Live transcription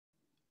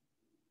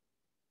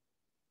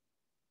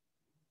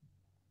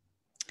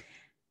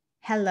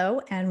Hello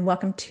and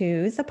welcome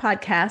to the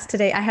podcast.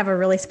 Today, I have a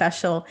really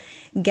special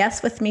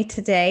guest with me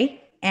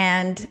today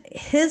and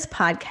his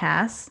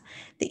podcast,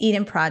 The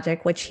Eden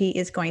Project, which he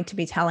is going to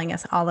be telling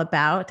us all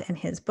about, and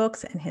his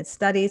books and his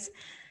studies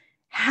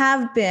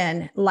have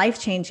been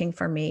life-changing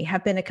for me,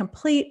 have been a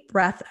complete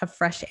breath of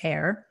fresh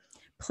air.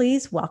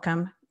 Please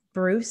welcome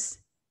Bruce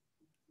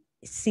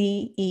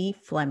C.E.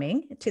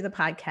 Fleming to the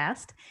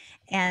podcast.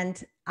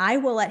 And I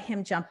will let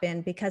him jump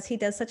in because he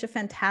does such a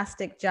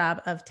fantastic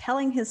job of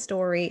telling his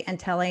story and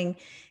telling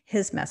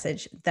his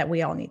message that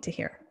we all need to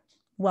hear.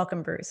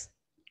 Welcome, Bruce.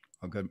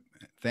 Oh, good.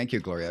 Thank you,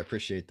 Gloria. I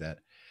appreciate that.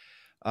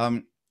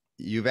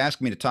 You've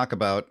asked me to talk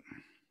about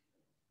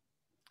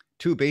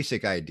two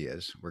basic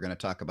ideas. We're going to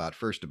talk about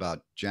first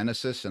about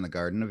Genesis and the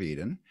Garden of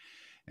Eden,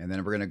 and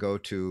then we're going to go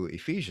to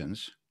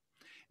Ephesians.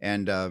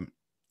 And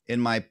in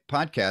my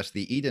podcast,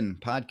 the Eden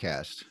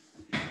podcast,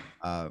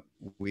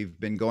 we've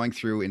been going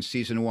through in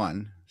season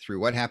 1 through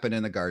what happened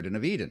in the Garden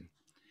of Eden.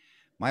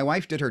 My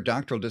wife did her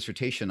doctoral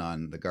dissertation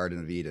on the Garden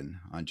of Eden,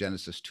 on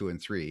Genesis 2 and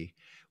 3,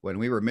 when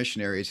we were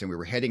missionaries and we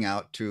were heading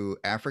out to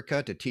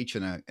Africa to teach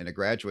in a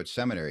graduate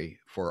seminary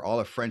for all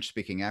of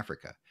French-speaking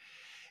Africa.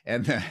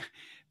 And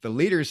the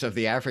leaders of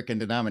the African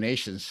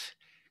denominations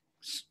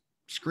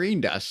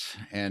screened us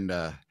and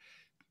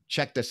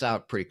checked us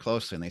out pretty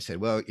closely. And they said,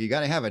 well, you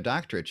got to have a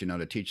doctorate,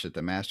 to teach at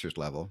the master's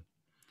level.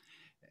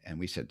 And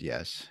we said,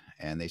 yes.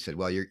 And they said,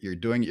 well, you're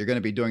going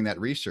to be doing that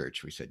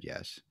research. We said,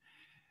 yes.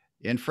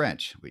 In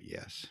French,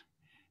 yes.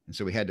 And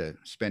so we had to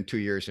spend 2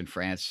 years in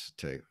France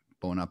to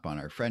bone up on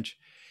our French.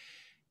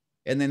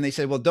 And then they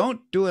said, well,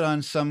 don't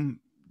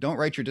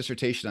write your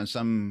dissertation on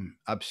some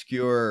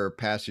obscure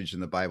passage in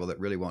the Bible that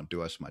really won't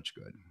do us much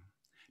good.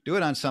 Do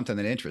it on something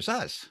that interests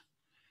us.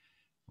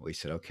 We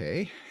said,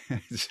 okay.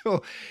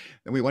 So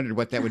then we wondered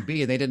what that would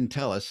be, and they didn't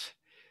tell us.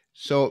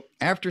 So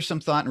after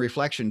some thought and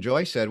reflection,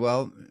 Joy said,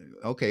 well,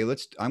 okay,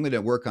 I'm going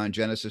to work on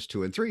Genesis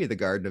 2 and 3, the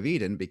Garden of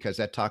Eden, because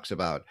that talks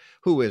about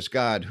who is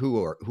God,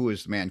 who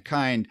is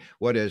mankind,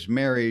 what is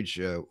marriage,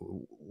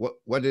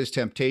 what is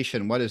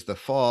temptation, what is the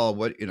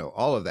fall,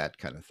 all of that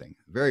kind of thing.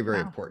 Very, very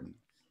important.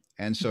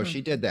 And so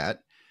she did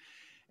that.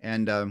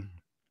 And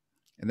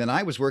then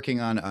I was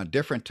working on a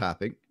different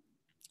topic.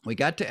 We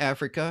got to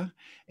Africa,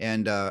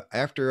 and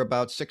after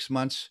about 6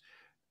 months,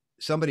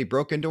 somebody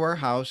broke into our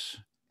house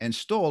and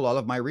stole all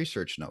of my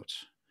research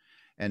notes.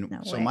 And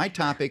so my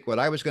topic, what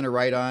I was going to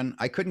write on,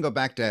 I couldn't go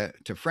back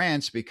to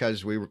France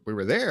because we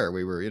were there.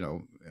 We were,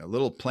 a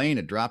little plane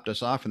had dropped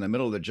us off in the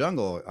middle of the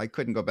jungle. I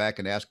couldn't go back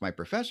and ask my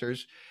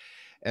professors.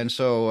 And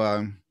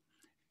so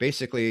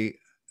basically,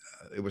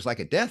 it was like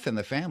a death in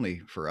the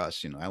family for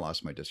us. I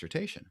lost my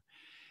dissertation.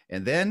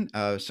 And then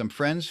some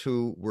friends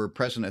who were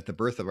present at the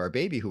birth of our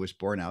baby, who was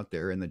born out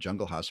there in the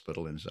jungle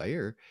hospital in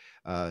Zaire,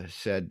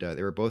 said,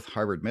 they were both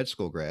Harvard Med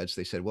School grads.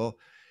 They said, well,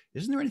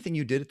 isn't there anything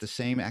you did at the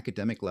same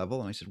academic level?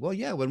 And I said, well,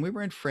 yeah, when we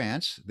were in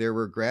France, there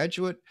were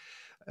graduate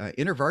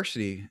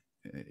university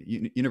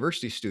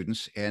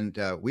students, and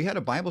we had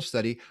a Bible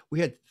study. We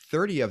had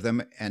 30 of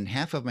them, and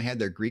half of them had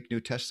their Greek New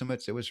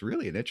Testaments. It was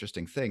really an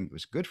interesting thing. It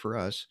was good for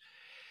us.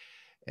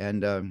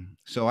 And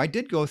so I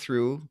did go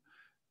through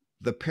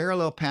the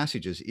parallel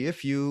passages.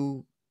 If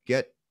you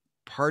get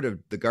part of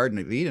the Garden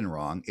of Eden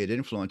wrong, it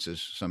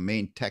influences some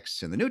main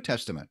texts in the New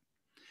Testament.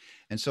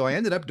 And so I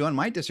ended up doing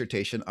my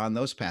dissertation on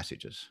those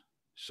passages.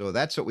 So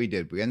that's what we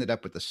did. We ended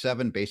up with the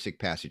 7 basic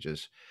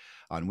passages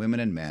on women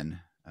and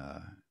men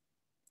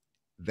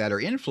that are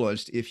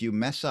influenced if you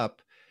mess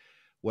up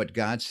what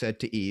God said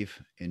to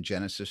Eve in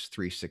Genesis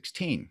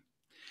 3:16.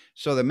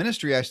 So the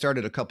ministry I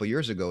started a couple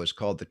years ago is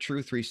called the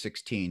True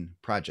 3:16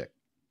 Project.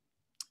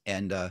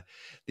 And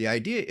the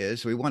idea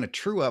is we want to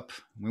true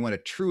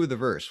the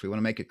verse. We want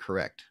to make it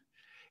correct.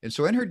 And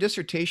so in her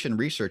dissertation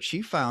research,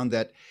 she found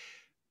that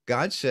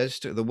God says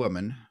to the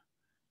woman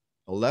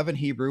 11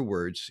 Hebrew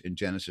words in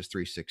Genesis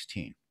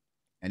 3:16.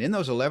 And in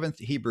those 11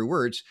 Hebrew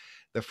words,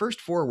 the first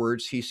 4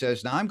 words, he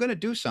says, now I'm going to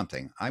do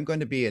something. I'm going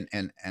to be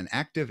an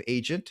active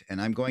agent, and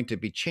I'm going to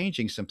be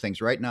changing some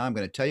things. Right now, I'm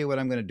going to tell you what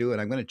I'm going to do,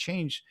 and I'm going to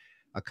change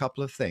a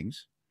couple of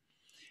things.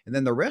 And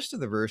then the rest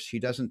of the verse, he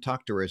doesn't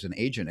talk to her as an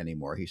agent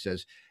anymore. He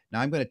says, now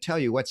I'm going to tell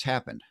you what's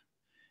happened.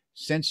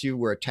 Since you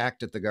were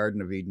attacked at the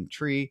Garden of Eden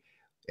tree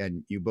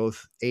and you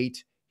both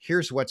ate,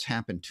 here's what's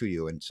happened to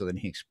you. And so then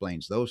he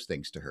explains those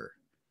things to her.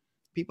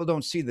 People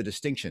don't see the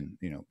distinction.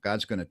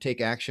 God's going to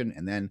take action,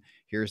 and then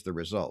here's the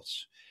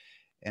results.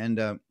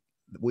 And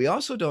we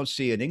also don't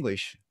see in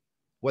English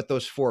what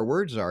those 4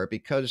 words are,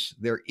 because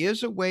there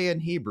is a way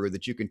in Hebrew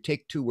that you can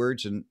take 2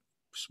 words and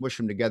smush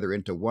them together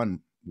into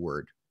one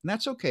word. And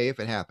that's okay if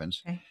it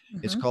happens. Okay.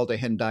 It's called a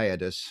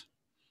hendiadys.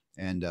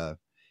 And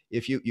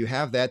if you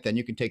have that, then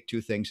you can take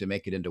 2 things and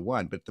make it into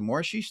one. But the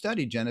more she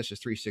studied Genesis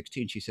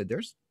 3:16, she said,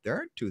 there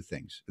aren't 2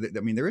 things. I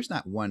mean, there is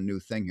not one new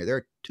thing here. There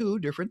are 2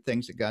 different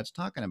things that God's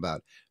talking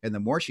about. And the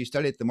more she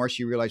studied it, the more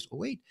she realized, oh,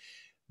 wait,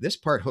 this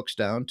part hooks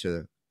down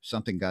to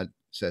something God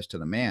says to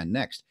the man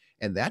next.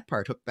 And that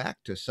part hooked back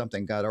to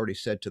something God already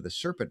said to the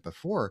serpent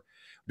before.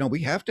 No,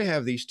 we have to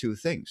have these 2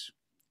 things.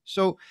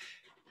 So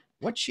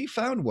what she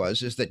found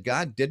is that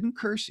God didn't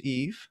curse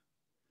Eve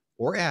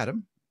or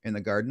Adam in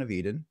the Garden of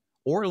Eden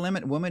or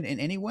limit woman in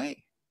any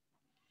way.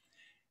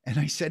 And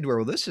I said to her,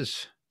 well,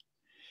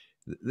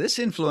 this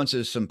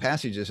influences some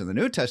passages in the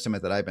New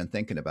Testament that I've been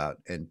thinking about.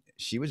 And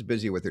she was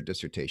busy with her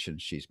dissertation.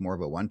 She's more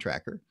of a one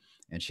tracker.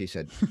 And she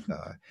said,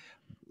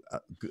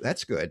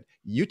 that's good.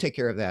 You take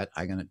care of that.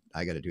 I got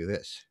to do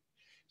this.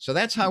 So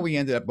that's how we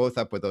ended up both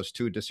up with those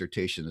two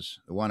dissertations.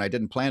 The one I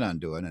didn't plan on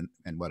doing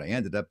and what I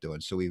ended up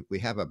doing. So we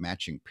have a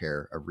matching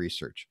pair of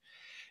research.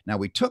 Now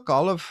we took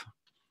all of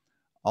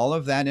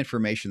that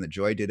information that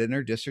Joy did in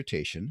her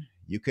dissertation.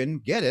 You can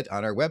get it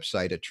on our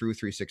website at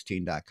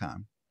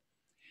true316.com.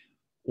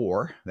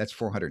 Or that's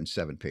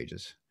 407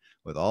 pages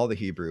with all the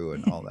Hebrew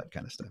and all that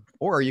kind of stuff.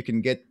 Or you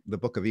can get the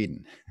Book of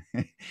Eden,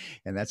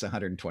 and that's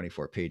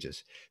 124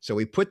 pages. So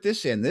we put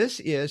this in.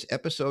 This is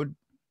episodes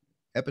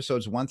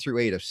 1 through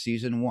 8 of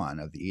season 1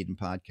 of the Eden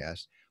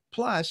podcast,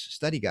 plus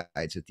study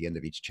guides at the end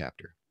of each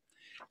chapter.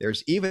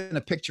 There's even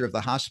a picture of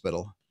the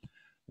hospital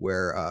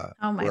where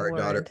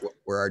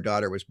our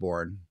daughter was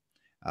born,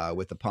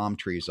 with the palm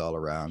trees all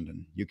around,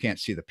 and you can't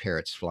see the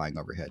parrots flying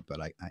overhead,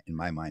 but I in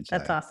my mind's eye,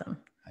 that's awesome.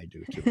 I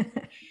do too.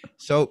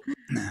 So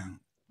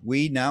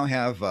we now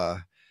have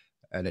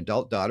an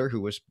adult daughter who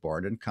was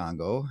born in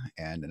Congo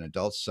and an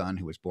adult son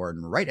who was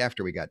born right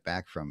after we got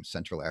back from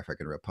Central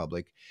African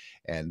Republic,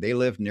 and they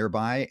live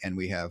nearby, and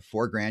we have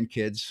 4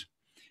 grandkids,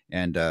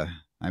 and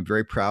I'm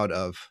very proud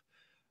of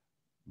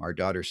our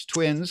daughter's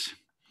twins.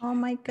 Oh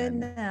my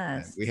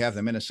goodness. And we have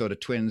the Minnesota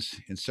Twins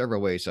in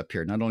several ways up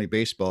here, not only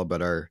baseball,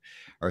 but our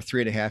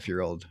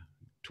 3.5-year-old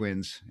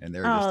twins. And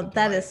they're just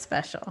that is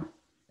special.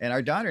 And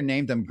our daughter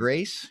named them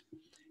Grace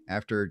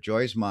after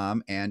Joy's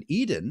mom and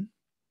Eden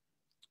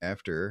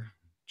after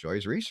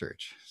Joy's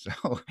research.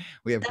 So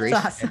we have Grace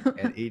awesome.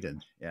 and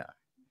Eden. Yeah.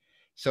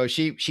 So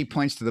she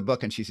points to the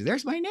book and she says,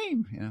 there's my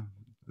name,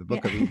 the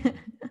Book of Eden.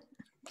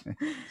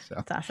 So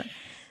that's awesome.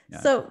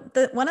 Yeah. So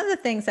one of the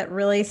things that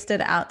really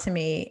stood out to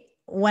me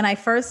when I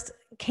first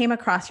came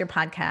across your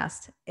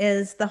podcast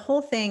is the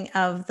whole thing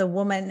of the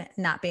woman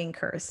not being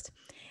cursed,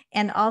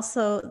 and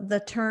also the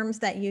terms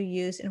that you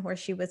used in where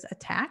she was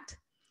attacked.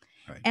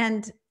 Right.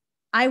 And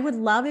I would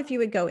love if you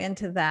would go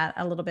into that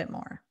a little bit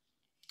more.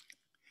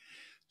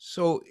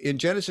 So in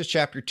Genesis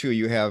chapter 2,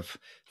 you have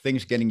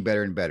things getting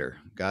better and better.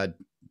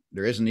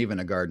 There isn't even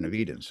a Garden of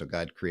Eden. So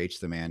God creates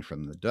the man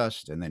from the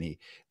dust, and then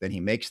he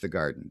makes the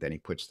garden. Then he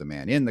puts the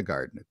man in the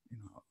garden.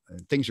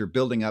 And things are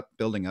building up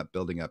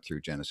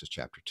through Genesis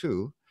chapter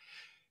 2.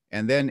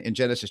 And then in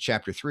Genesis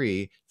chapter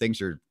 3,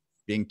 things are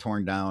being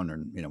torn down,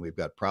 and we've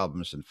got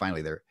problems. And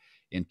finally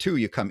in 2,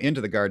 you come into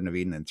the Garden of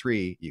Eden, and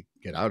 3, you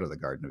get out of the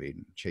Garden of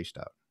Eden, chased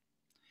out.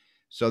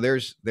 So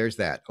there's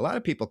that. A lot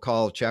of people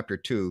call chapter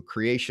 2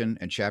 creation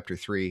and chapter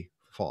 3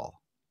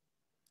 fall.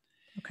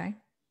 Okay.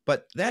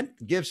 But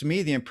that gives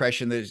me the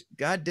impression that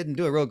God didn't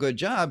do a real good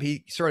job.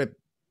 He sort of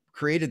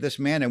created this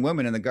man and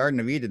woman in the Garden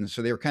of Eden,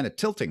 so they were kind of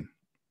tilting.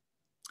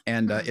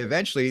 And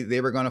eventually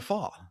they were going to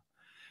fall.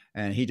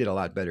 And he did a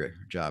lot better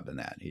job than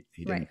that. He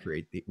didn't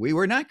we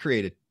were not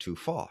created to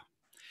fall.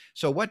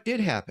 So what did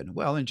happen?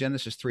 Well, in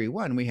Genesis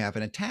 3:1, we have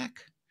an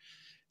attack.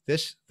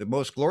 The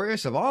most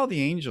glorious of all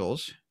the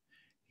angels,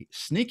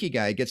 sneaky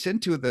guy, gets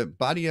into the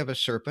body of a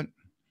serpent,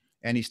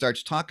 and he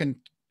starts talking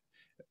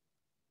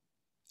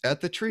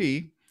at the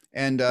tree,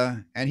 and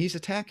he's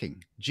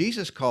attacking.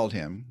 Jesus called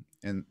him,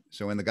 and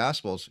so in the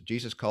Gospels,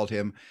 Jesus called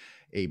him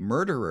a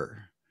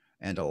murderer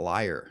and a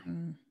liar.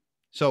 Mm.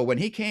 So when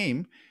he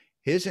came,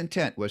 his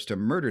intent was to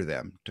murder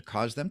them, to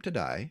cause them to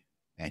die,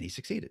 and he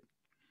succeeded.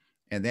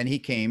 And then he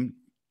came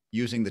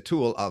using the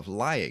tool of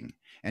lying.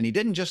 And he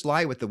didn't just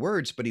lie with the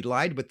words, but he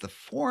lied with the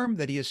form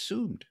that he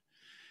assumed.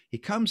 He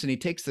comes and he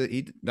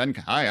doesn't,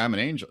 hi, I'm an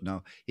angel.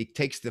 No, he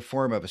takes the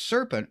form of a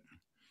serpent,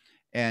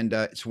 and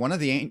it's one of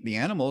the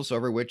animals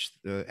over which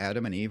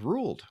Adam and Eve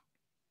ruled.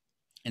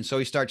 And so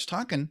he starts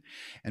talking.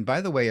 And by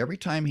the way, every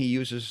time he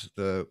uses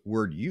the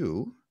word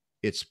you,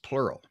 it's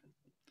plural.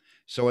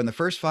 So in the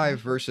first 5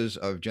 verses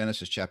of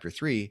Genesis chapter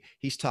 3,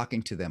 he's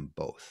talking to them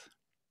both.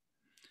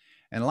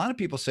 And a lot of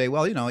people say,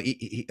 well,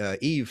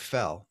 Eve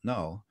fell.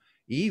 No,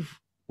 Eve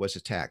was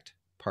attacked,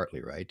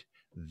 partly, right?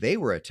 They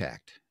were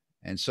attacked.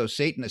 And so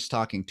Satan is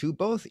talking to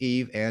both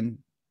Eve and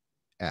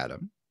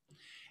Adam.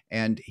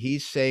 And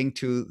he's saying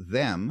to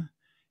them,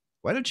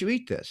 why don't you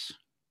eat this?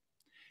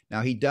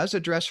 Now, he does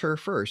address her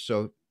first.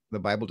 So the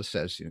Bible just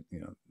says,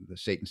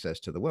 Satan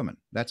says to the woman,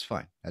 that's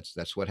fine.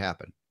 That's what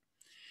happened.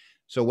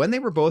 So when they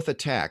were both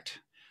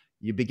attacked,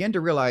 you begin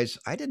to realize,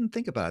 I didn't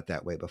think about it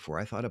that way before.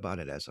 I thought about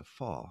it as a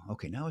fall.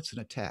 Okay, now it's an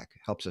attack.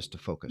 Helps us to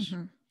focus.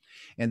 Mm-hmm.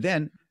 And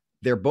then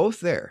they're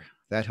both there.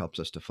 That helps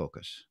us to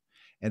focus.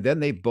 And then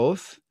they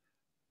both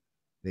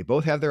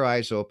have their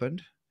eyes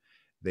opened.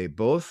 They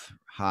both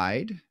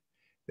hide.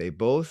 They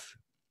both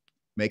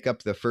make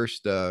up the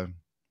first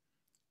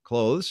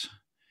clothes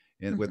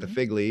with the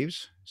fig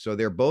leaves. So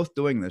they're both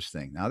doing this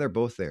thing. Now they're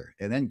both there.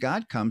 And then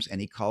God comes and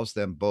he calls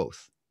them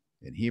both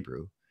in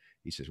Hebrew.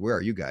 He says, where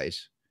are you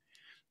guys?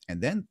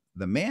 And then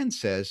the man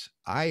says,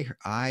 I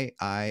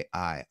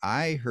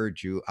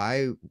heard you.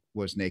 I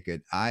was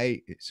naked.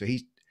 So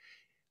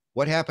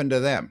what happened to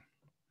them?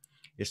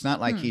 It's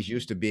not like Hmm. he's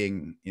used to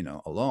being,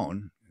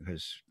 alone,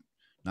 because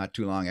not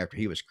too long after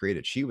he was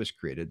created, she was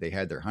created. They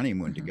had their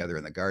honeymoon Hmm. together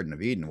in the Garden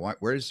of Eden.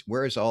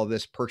 Where's all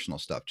this personal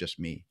stuff? Just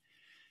me.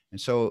 And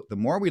so the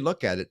more we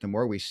look at it, the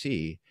more we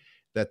see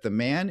that the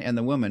man and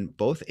the woman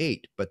both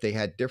ate, but they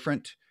had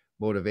different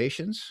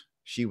motivations.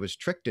 She was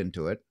tricked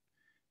into it.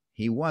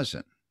 He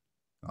wasn't.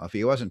 Well, if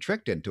he wasn't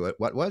tricked into it,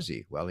 what was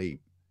he? Well, he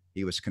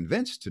was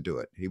convinced to do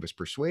it. He was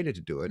persuaded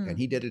to do it, and Hmm.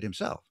 he did it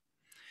himself.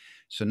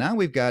 So now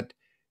we've got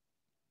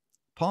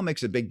Paul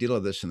makes a big deal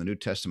of this in the New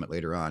Testament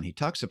later on. He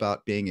talks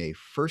about being a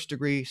first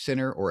degree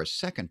sinner or a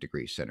second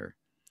degree sinner.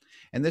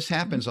 And this Hmm.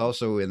 happens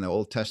also in the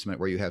Old Testament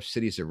where you have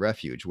cities of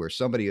refuge where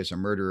somebody is a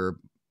murderer,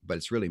 but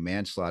it's really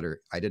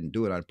manslaughter. I didn't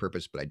do it on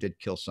purpose, but I did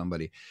kill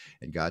somebody.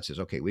 And God says,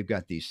 okay, we've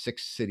got these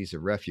 6 cities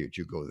of refuge.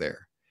 You go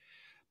there.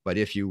 But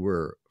if you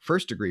were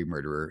first degree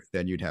murderer,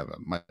 then you'd have a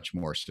much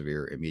more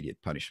severe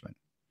immediate punishment.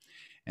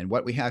 And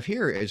what we have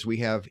here is we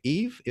have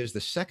Eve is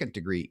the second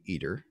degree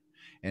eater,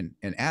 and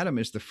Adam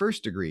is the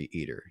first degree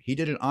eater. He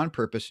did it on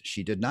purpose.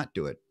 She did not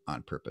do it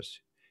on purpose.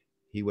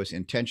 He was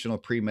intentional,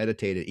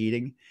 premeditated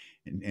eating,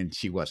 and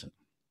she wasn't.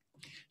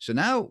 So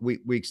now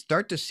we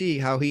start to see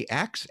how he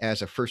acts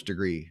as a first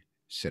degree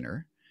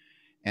sinner.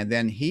 And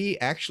then he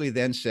actually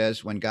then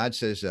says, when God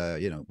says,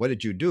 what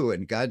did you do?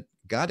 And God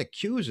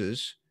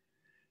accuses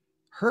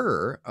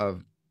her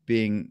of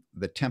being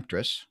the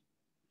temptress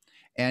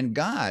and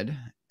God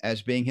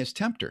as being his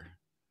tempter.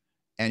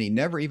 And he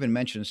never even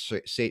mentions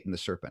Satan the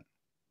serpent.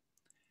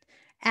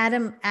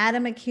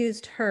 Adam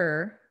accused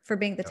her for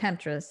being the Yep.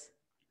 temptress,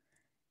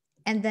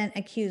 and then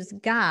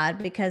accused God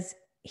because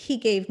he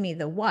gave me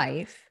the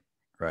wife,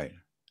 Right.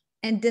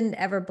 and didn't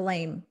ever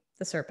blame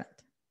the serpent.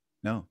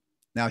 No.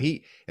 Now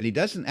he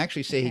doesn't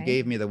actually say he Okay.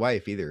 gave me the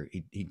wife either.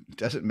 He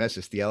doesn't mess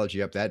his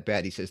theology up that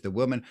bad. He says the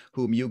woman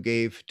whom you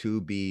gave to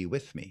be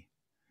with me.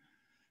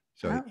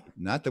 So Oh.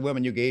 not the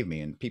woman you gave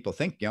me. And people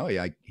think, oh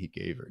yeah, he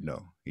gave her.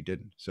 No, he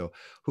didn't. So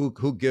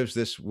who gives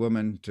this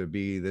woman to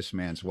be this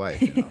man's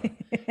wife?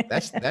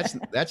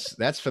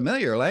 That's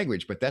familiar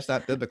language, but that's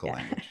not biblical Yeah.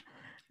 language.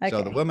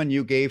 So the Okay. woman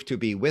you gave to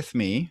be with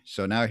me.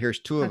 So now here's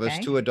two of us,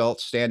 Okay. two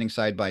adults standing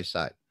side by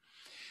side.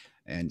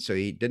 And so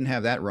he didn't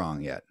have that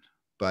wrong yet.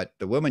 But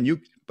the woman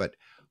but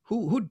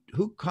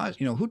who caused,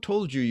 who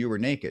told you were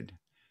naked?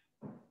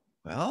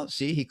 Well,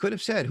 see, he could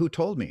have said, who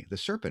told me? The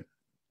serpent.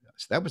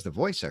 So that was the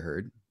voice I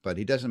heard, but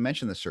he doesn't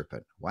mention the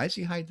serpent. Why does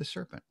he hide the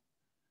serpent?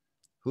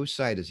 Whose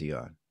side is he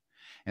on?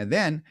 And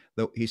then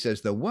he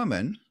says, the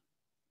woman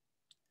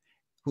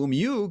whom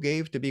you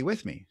gave to be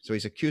with me. So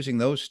he's accusing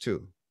those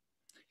two.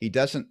 He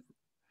doesn't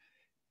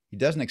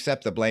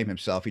accept the blame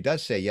himself. He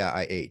does say, yeah,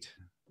 I ate,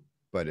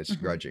 but it's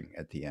Mm-hmm. grudging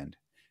at the end.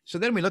 So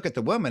then we look at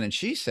the woman, and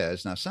she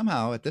says, now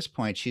somehow at this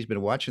point, she's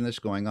been watching this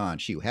going on.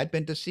 She had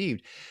been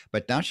deceived,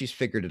 but now she's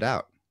figured it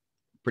out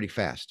pretty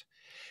fast.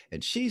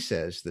 And she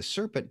says, the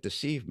serpent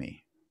deceived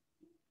me.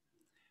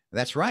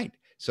 That's right.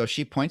 So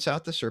she points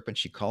out the serpent.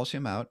 She calls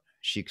him out.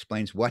 She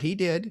explains what he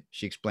did.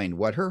 She explained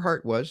what her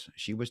heart was.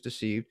 She was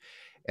deceived.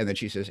 And then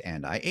she says,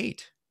 and I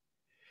ate.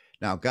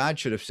 Now, God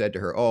should have said to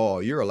her, oh,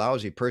 you're a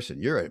lousy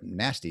person. You're a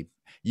nasty.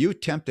 You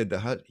tempted the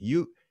husband.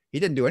 He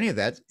didn't do any of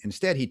that.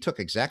 Instead, he took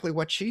exactly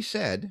what she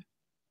said,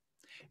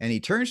 and he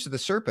turns to the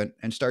serpent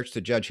and starts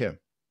to judge him.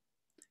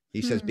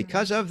 He says, Hmm.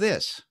 because of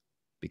this.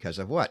 Because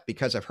of what?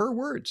 Because of her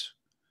words.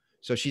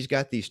 So she's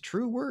got these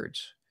true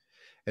words.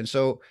 And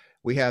so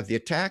we have the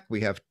attack.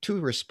 We have two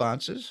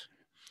responses.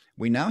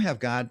 We now have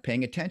God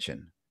paying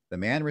attention. The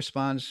man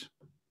responds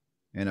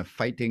in a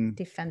fighting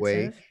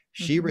way. Defensive.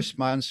 She Mm-hmm.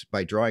 responds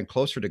by drawing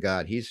closer to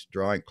God. He's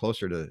drawing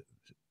closer to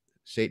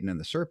Satan and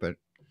the serpent.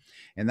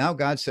 And now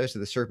God says to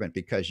the serpent,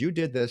 because you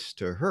did this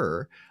to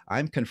her,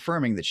 I'm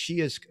confirming that she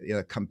is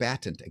a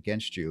combatant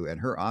against you, and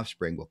her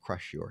offspring will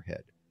crush your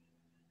head.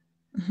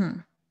 Mm-hmm.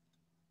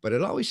 But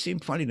it always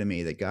seemed funny to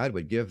me that God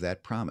would give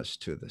that promise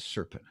to the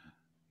serpent.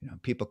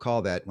 People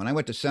call that, when I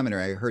went to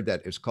seminary, I heard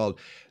that it was called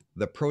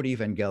the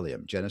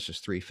Protevangelium,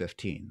 Genesis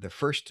 3:15, the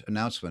first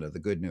announcement of the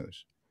good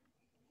news.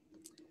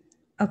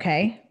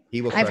 Okay.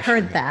 He will I've crush your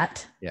heard head.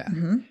 that. Yeah.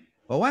 Mm-hmm.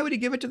 Well, why would he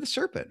give it to the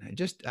serpent? I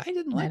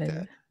didn't I like didn't.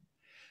 that.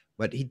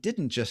 But he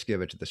didn't just give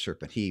it to the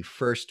serpent. He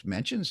first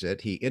mentions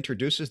it. He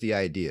introduces the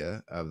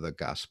idea of the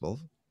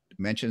gospel,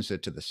 mentions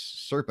it to the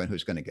serpent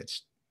who's going to get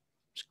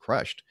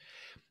crushed.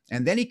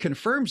 And then he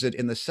confirms it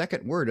in the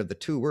second word of the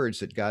two words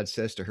that God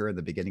says to her in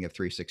the beginning of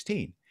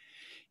 3:16.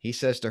 He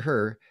says to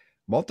her,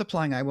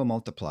 multiplying I will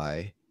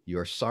multiply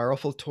your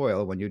sorrowful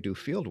toil when you do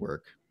field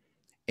work,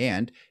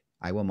 and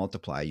I will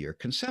multiply your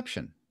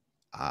conception.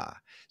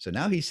 So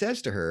now he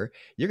says to her,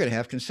 you're going to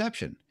have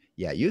conception.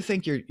 Yeah, you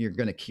think you're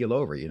going to keel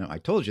over. I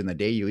told you in the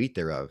day you eat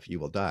thereof, you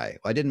will die.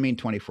 Well, I didn't mean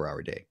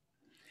 24-hour day.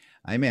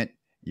 I meant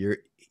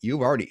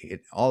you've already,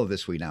 all of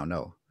this we now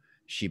know.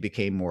 She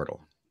became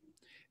mortal.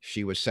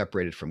 She was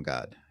separated from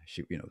God.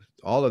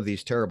 All of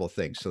these terrible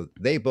things. So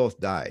they both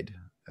died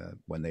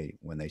when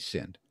they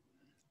sinned.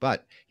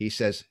 But he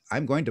says,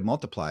 I'm going to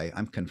multiply.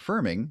 I'm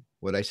confirming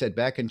what I said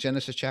back in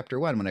Genesis chapter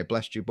 1 when I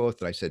blessed you both,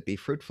 that I said, be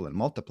fruitful and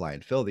multiply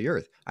and fill the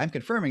earth. I'm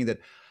confirming that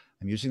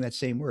I'm using that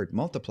same word,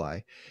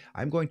 multiply.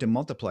 I'm going to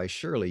multiply.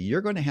 Surely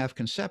you're going to have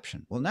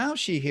conception. Well, now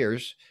she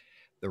hears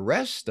the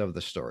rest of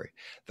the story,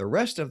 the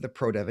rest of the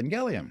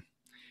protevangelium.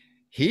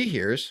 He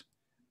hears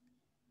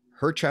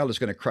her child is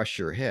going to crush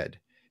your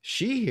head.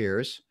 She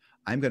hears,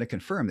 I'm going to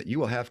confirm that you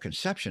will have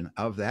conception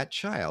of that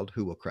child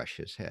who will crush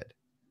his head.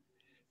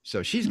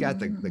 So she's got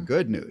the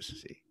good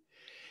news, see.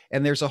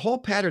 And there's a whole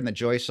pattern that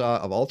Joy saw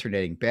of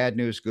alternating bad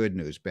news, good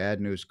news, bad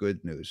news,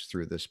 good news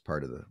through this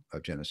part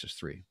of Genesis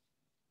 3.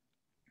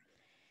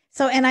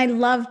 So, and I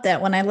loved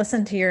that when I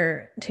listened to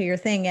your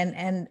thing,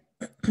 and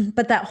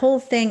but that whole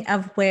thing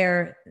of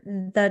where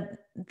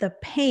the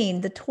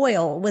pain, the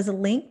toil was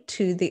linked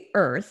to the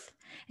earth,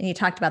 and you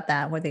talked about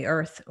that, where the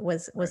earth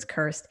was Right.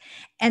 cursed,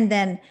 and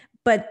then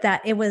but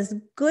that it was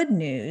good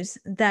news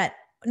that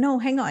no,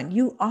 hang on,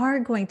 you are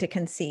going to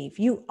conceive,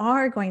 you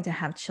are going to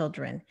have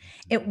children.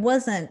 It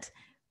wasn't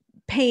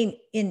pain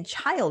in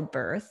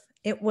childbirth.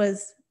 It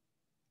was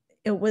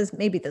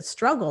maybe the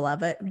struggle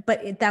of it,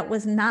 but that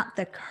was not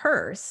the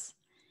curse.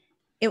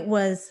 It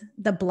was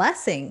the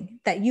blessing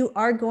that you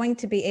are going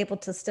to be able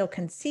to still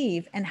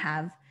conceive and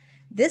have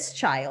this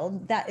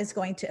child that is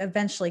going to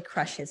eventually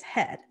crush his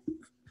head.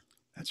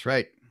 That's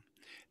right.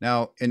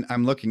 Now, and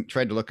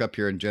trying to look up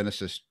here in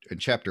Genesis, in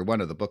chapter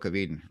 1 of the book of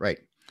Eden. Right.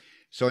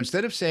 So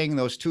instead of saying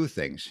those two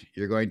things,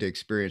 you're going to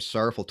experience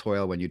sorrowful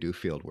toil when you do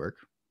field work.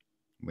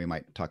 We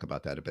might talk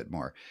about that a bit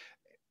more.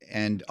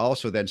 And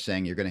also then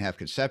saying you're going to have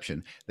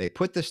conception. They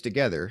put this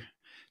together.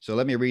 So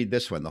let me read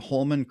this one, the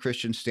Holman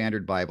Christian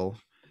Standard Bible.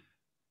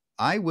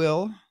 I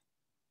will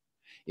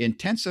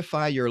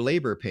intensify your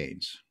labor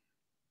pains.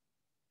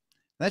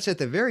 That's at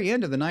the very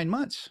end of the 9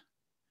 months.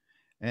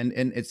 And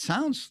it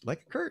sounds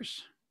like a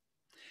curse.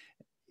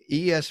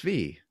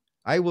 ESV,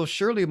 I will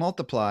surely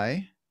multiply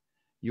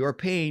your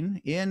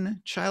pain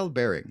in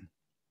childbearing.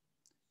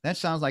 That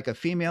sounds like a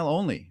female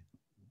only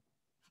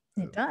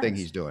thing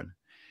he's doing.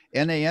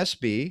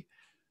 NASB,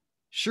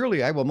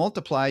 surely I will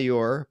multiply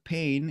your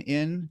pain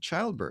in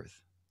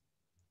childbirth.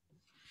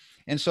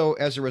 And so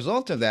as a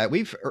result of that,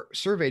 we've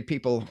surveyed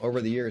people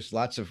over the years,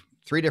 lots of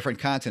 3 different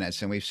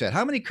continents, and we've said,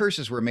 how many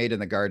curses were made in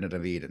the Garden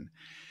of Eden?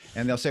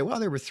 And they'll say, well,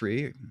 there were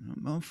 3,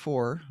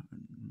 4,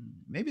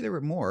 maybe there were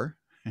more.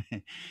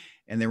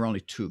 And there were only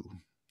 2.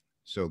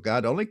 So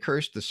God only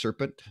cursed the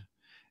serpent,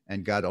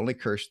 and God only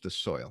cursed the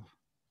soil.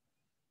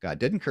 God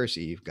didn't curse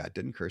Eve. God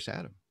didn't curse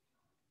Adam.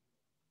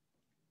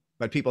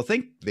 But people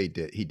think he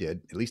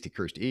did. At least he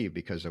cursed Eve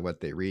because of what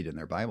they read in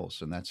their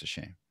Bibles, and that's a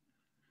shame.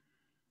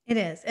 It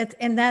is.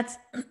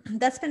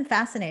 That's been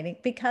fascinating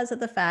because of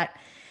the fact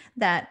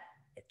that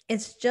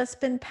it's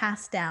just been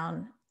passed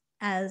down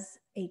as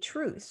a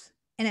truth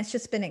and it's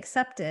just been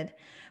accepted.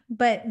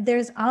 But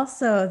there's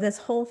also this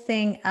whole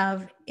thing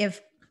of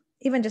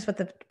even just with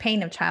the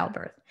pain of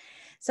childbirth.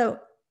 So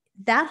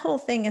that whole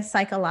thing is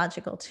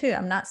psychological too.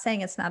 I'm not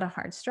saying it's not a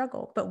hard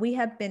struggle, but we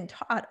have been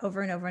taught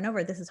over and over and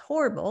over, this is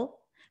horrible.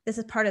 This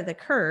is part of the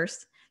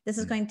curse. This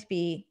is going to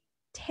be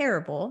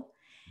terrible.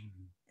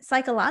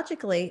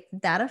 Psychologically,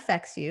 that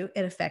affects you.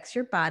 It affects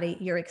your body.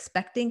 You're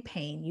expecting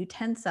pain. You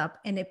tense up,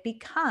 and it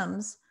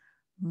becomes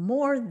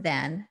more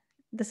than,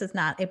 this is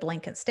not a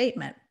blanket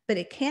statement, but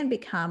it can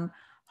become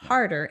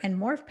harder and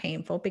more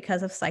painful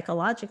because of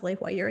psychologically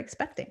what you're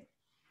expecting.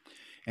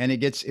 And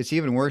it's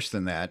even worse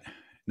than that,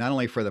 not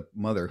only for the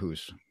mother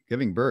who's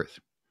giving birth,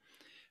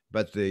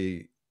 but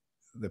the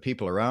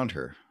people around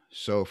her.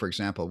 So, for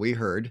example, we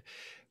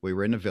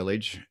were in a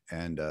village,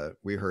 and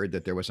we heard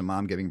that there was a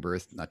mom giving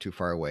birth not too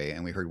far away,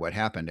 and we heard what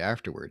happened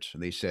afterwards.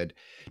 And they said,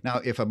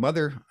 now, if a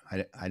mother,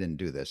 I didn't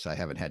do this, I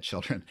haven't had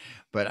children,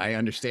 but I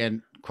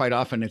understand quite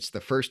often it's the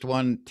first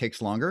one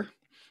takes longer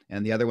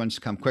and the other ones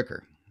come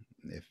quicker.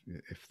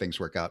 If things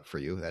work out for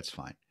you, that's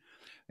fine.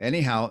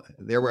 Anyhow,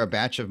 there were a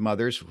batch of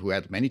mothers who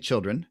had many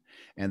children,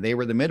 and they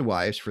were the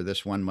midwives for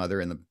this one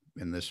mother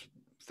in this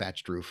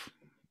thatched roof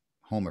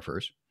home of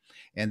hers.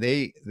 And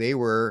they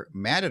were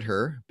mad at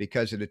her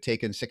because it had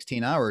taken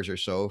 16 hours or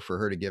so for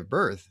her to give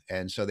birth.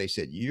 And so they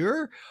said,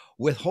 you're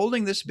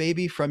withholding this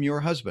baby from your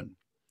husband.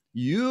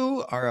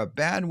 You are a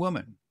bad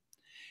woman.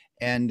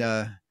 And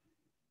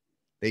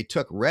they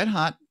took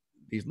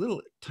these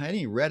little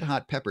tiny red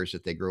hot peppers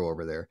that they grow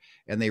over there,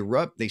 and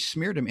they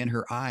smeared them in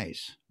her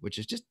eyes, which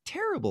is just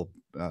terrible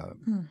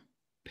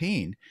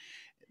pain.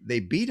 They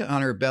beat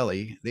on her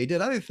belly. They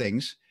did other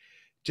things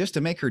just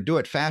to make her do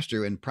it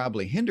faster, and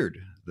probably hindered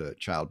the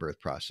childbirth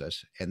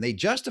process. And they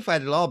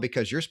justified it all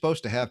because you're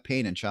supposed to have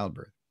pain in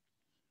childbirth.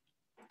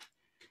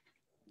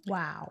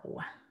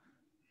 Wow.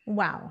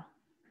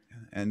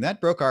 And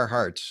that broke our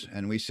hearts.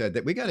 And we said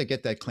that we got to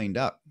get that cleaned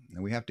up,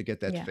 and we have to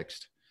get that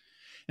fixed.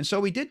 And so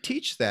we did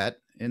teach that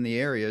in the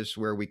areas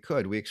where we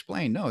could. We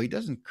explained, no, he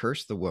doesn't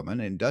curse the woman,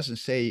 and doesn't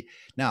say,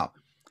 now,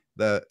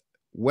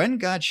 when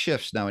God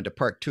shifts now into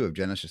part 2 of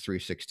Genesis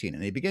 3:16,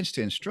 and he begins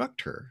to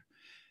instruct her,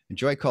 and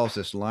Joy calls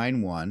this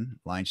line 1,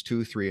 lines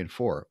 2, 3, and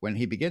 4. When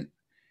he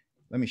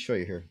let me show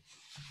you here.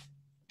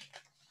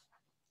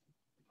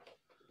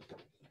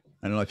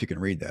 I don't know if you can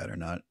read that or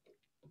not.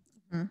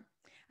 Mhm.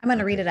 I'm going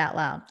to read Okay. it out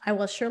loud. I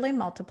will surely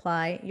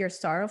multiply your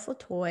sorrowful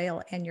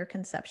toil and your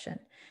conception.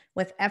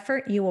 With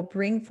effort, you will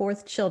bring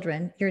forth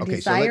children. Your Okay. So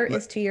desire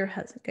is to your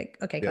husband. Okay,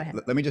 okay, go yeah, ahead.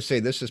 let me just say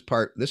this is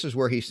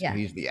where Yeah.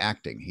 he's the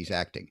acting. He's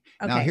acting.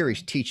 Now Okay. here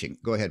he's teaching.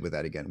 Go ahead with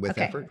that again. With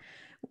Okay. effort.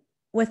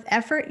 With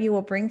effort, you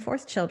will bring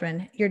forth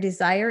children. Your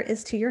desire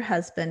is to your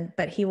husband,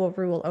 but he will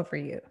rule over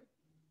you.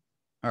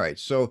 All right.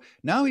 So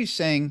now he's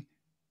saying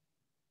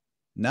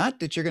not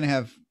that you're going to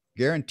have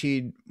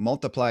guaranteed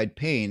multiplied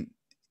pain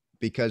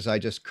because I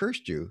just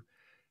cursed you,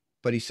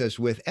 but he says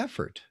with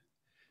effort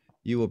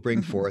you will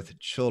bring Mhm. forth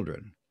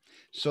children.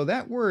 So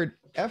that word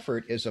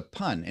effort is a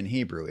pun in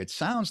Hebrew. It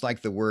sounds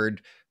like the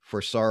word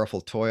for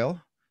sorrowful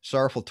toil.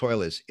 Sorrowful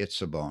toil is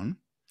itzabon,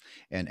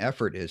 and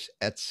effort is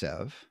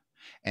etsev,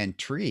 and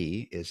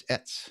tree is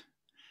etz.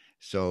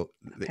 So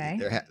Okay.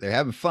 they're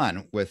having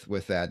fun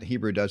with that.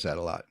 Hebrew does that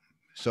a lot.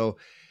 So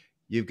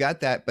you've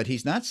got that, but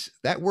he's not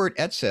that word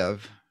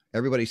etsev.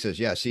 Everybody says,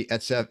 yeah, see,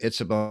 etsev,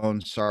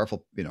 itzabon,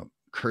 sorrowful,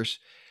 curse.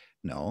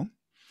 No,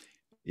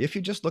 if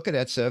you just look at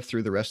etsev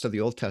through the rest of the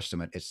Old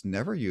Testament, it's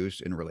never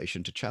used in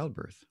relation to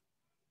childbirth.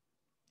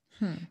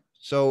 Hmm.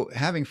 So,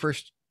 having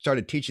first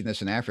started teaching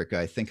this in Africa,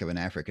 I think of an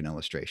African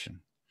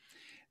illustration.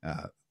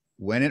 Uh,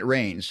 when it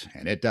rains,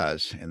 and it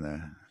does in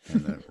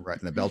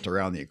the belt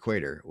around the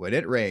equator, when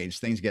it rains,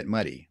 things get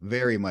muddy,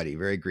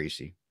 very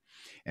greasy.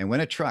 And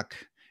when a truck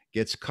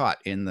gets caught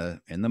in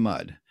the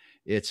mud,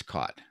 it's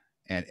caught.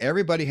 And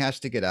everybody has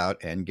to get out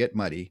and get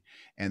muddy.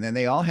 And then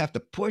they all have to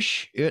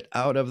push it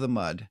out of the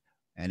mud.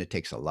 And it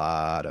takes a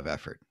lot of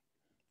effort.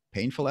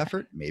 Painful Okay.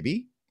 effort,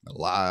 maybe, a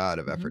lot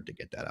of Mhm. effort to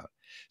get that out.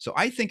 So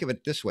I think of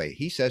it this way.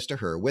 He says to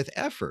her, with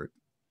effort,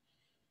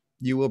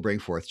 you will bring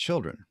forth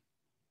children.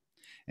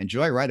 And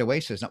Joy right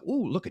away says, now,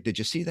 ooh, look, did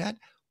you see that?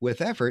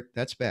 With effort,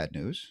 that's bad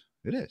news.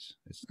 It is.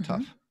 It's Mhm.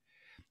 tough.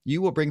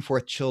 You will bring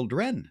forth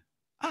children.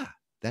 Ah,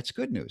 that's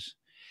good news.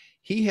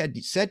 He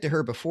had said to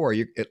her before,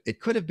 it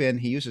could have been,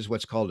 he uses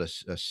what's called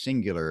a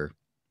singular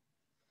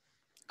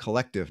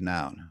collective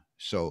noun.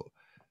 So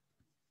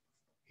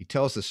he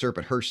tells the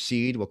serpent, her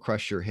seed will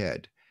crush your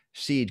head.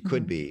 Seed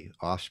could Mhm. be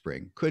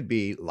offspring, could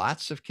be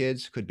lots of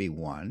kids, could be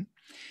one.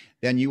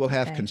 Then you will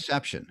have Okay.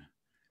 conception,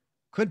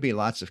 could be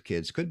lots of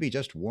kids, could be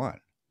just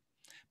one.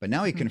 But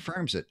now he Mhm.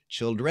 confirms it,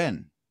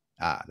 children.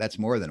 Ah, that's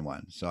more than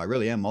one. So I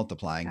really am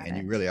multiplying, Got and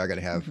you it. really are going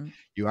to have, Mhm.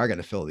 you are going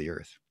to fill the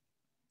earth.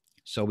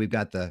 So we've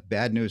got the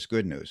bad news,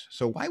 good news.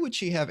 So why would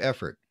she have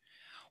effort?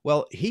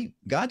 Well,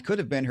 God could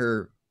have been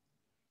her.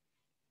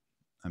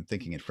 I'm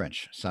thinking in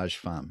French, sage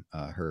femme.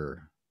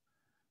 Her,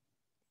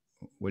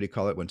 what do you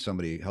call it when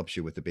somebody helps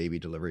you with the baby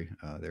delivery?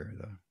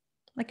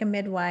 Like a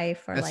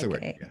midwife or That's the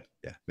like word. a. Yeah,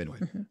 yeah,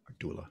 midwife Mhm. or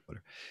doula,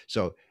 whatever.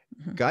 So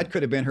Mhm. God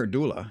could have been her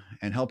doula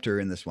and helped her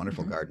in this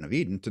wonderful Mhm. Garden of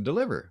Eden to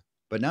deliver.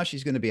 But now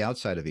she's going to be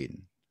outside of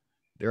Eden.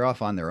 They're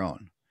off on their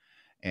own,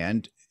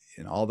 and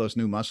in all those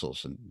new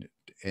muscles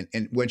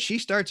and when she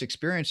starts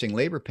experiencing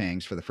labor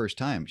pangs for the first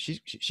time, she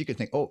could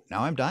think, oh,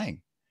 now I'm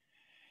dying.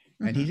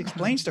 And he Mhm.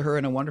 explains to her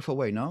in a wonderful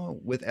way, no,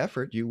 with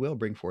effort you will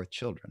bring forth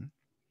children.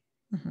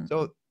 Mhm.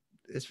 So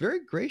it's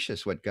very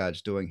gracious what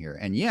God's doing here.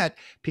 And yet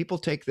people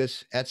take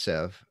this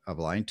etsev of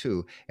line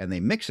 2 and they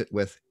mix it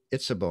with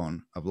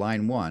itzabon of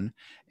line 1,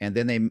 and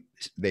then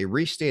they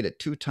restate it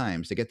 2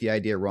 times. They get the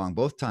idea wrong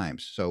both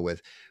times. So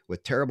with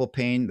terrible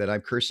pain that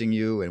I'm cursing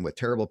you, and with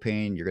terrible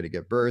pain you're going to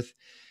give birth,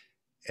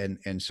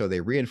 and so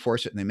they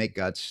reinforce it and they make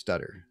God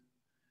stutter.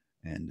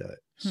 And Hmm.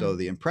 so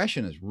the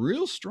impression is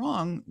real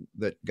strong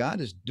that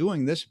God is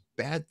doing this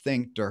bad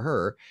thing to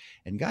her,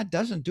 and God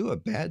doesn't do a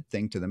bad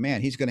thing to the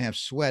man. He's going to have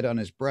sweat on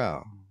his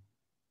brow.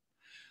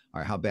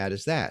 All right, how bad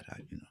is that?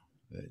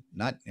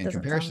 Not in Doesn't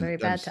sound comparison. very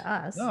bad to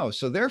us. No.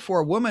 So therefore,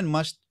 a woman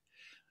must.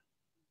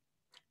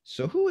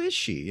 So who is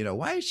she?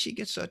 Why does she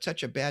get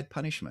such a bad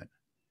punishment?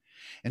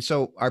 And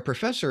so our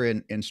professor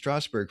in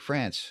Strasbourg,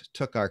 France,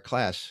 took our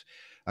class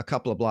a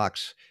couple of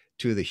blocks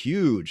to the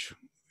huge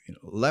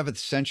 11th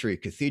century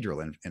cathedral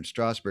in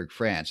Strasbourg,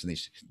 France, and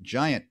these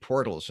giant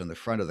portals in the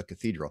front of the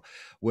cathedral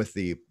with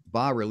the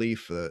bas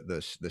relief,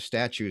 the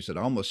statues that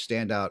almost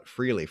stand out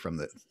freely from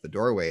the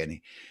doorway.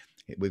 And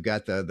we've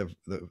got the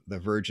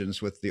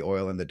virgins with the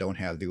oil and the don't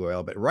have the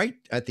oil. But right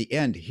at the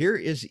end, here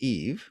is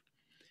Eve.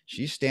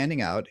 She's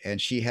standing out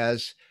and she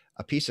has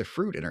a piece of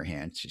fruit in her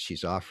hand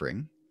she's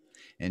offering,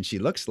 and she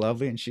looks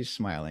lovely and she's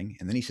smiling.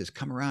 And then he says,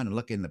 come around and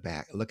look in the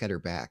back, look at her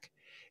back.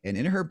 And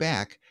in her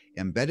back,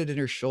 embedded in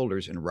her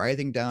shoulders and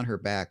writhing down her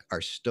back,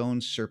 are stone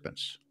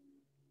serpents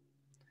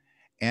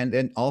and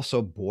then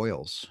also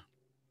boils.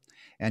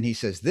 And he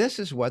says, this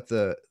is what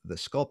the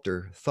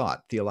sculptor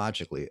thought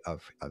theologically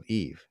of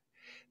Eve,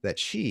 that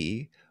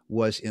she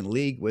was in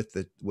league with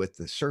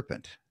the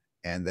serpent,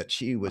 and that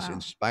she was Wow.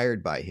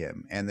 inspired by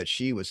him, and that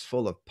she was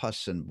full of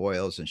pus and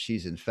boils, and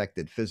she's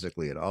infected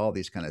physically and all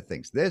these kind of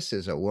things. This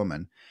is a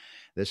woman.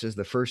 This is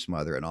the first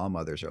mother, and all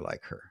mothers are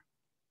like her.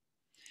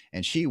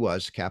 And she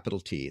was, capital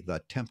T,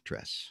 the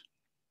temptress.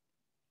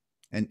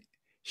 And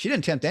she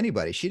didn't tempt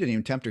anybody. She didn't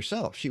even tempt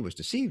herself. She was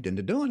deceived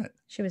into doing it.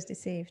 She was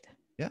deceived.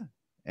 Yeah.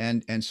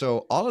 And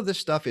so all of this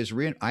stuff is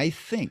I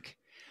think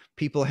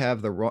people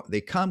have the wrong,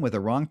 they come with a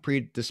wrong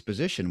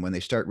predisposition when they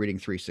start reading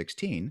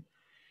 3:16.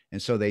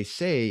 And so they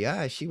say,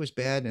 yeah, she was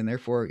bad, and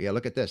therefore, yeah,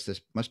 look at this.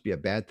 This must be a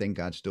bad thing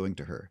God's doing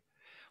to her.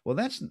 Well,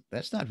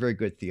 that's not very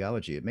good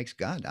theology. It makes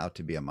God out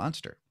to be a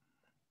monster.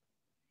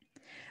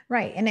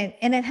 Right. And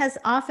it has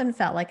often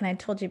felt like, and I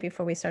told you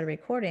before we started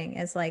recording,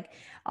 is like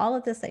all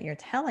of this that you're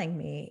telling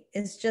me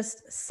is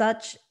just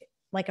such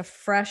like a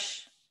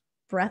fresh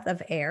breath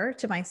of air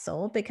to my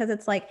soul, because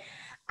it's like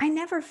I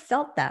never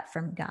felt that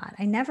from God.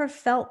 I never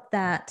felt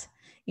that,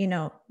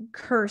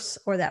 curse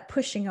or that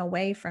pushing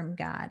away from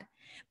God.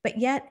 But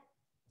yet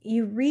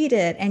you read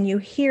it and you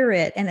hear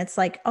it, and it's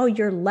like, oh,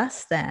 you're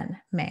less than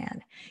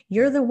man.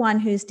 You're the one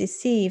who's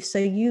deceived. So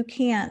you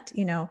can't,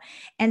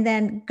 and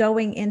then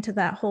going into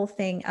that whole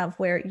thing of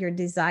where your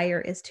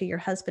desire is to your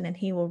husband and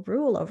he will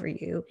rule over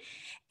you.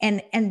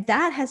 And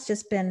that has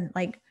just been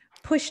like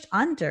pushed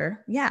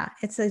under. Yeah.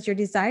 It says your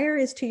desire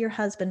is to your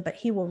husband, but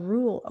he will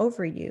rule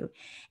over you.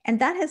 And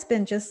that has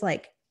been just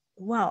like,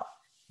 well,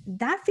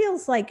 that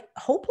feels like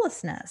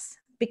hopelessness,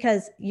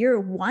 because you're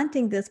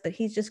wanting this, but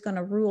he's just going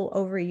to rule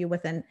over you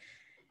with an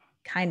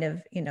kind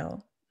of,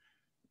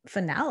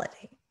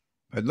 finality.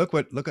 But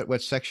look at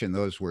what section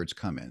those words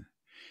come in.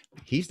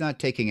 He's not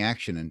taking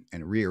action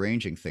and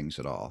rearranging things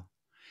at all.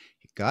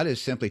 God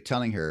is simply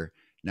telling her,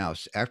 now,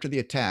 after the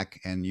attack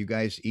and you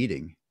guys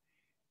eating,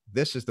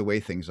 this is the way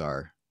things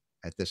are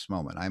at this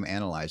moment. I'm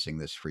analyzing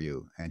this for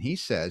you. And he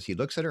says, he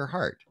looks at her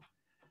heart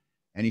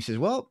and he says,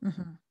 well,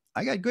 Mm-hmm.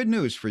 I got good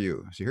news for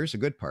you. So here's the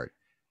good part.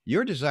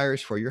 Your desire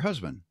is for your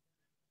husband.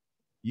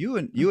 You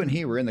and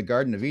he were in the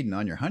Garden of Eden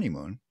on your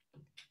honeymoon.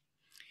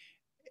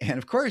 And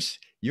of course,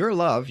 your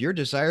love, your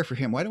desire for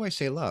him. Why do I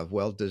say love?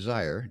 Well,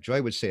 desire.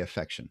 Joy would say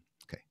affection.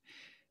 Okay.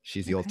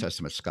 She's the Old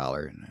Testament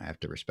scholar, and I have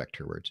to respect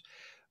her words.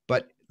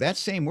 But that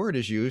same word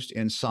is used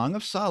in Song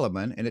of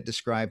Solomon, and it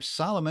describes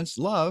Solomon's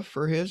love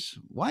for his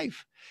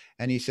wife.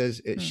 And he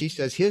says, she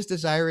says, his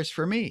desire is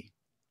for me.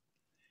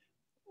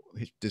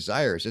 His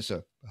desire, is this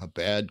a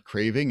bad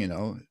craving?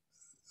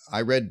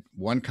 I read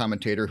one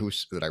commentator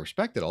that I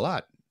respected a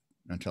lot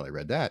until I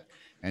read that.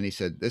 And he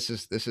said, this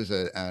is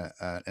an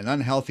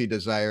unhealthy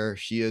desire.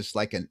 She is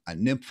like a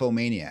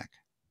nymphomaniac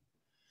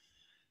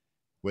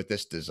with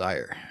this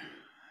desire.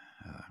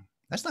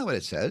 That's not what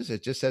it says.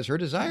 It just says her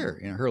desire,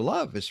 her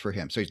love is for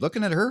him. So he's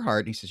looking at her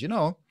heart and he says,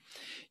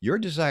 your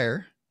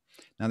desire,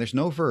 now there's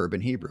no verb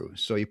in Hebrew.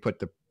 So you put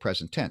the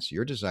present tense.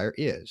 Your desire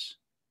is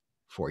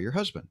for your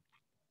husband.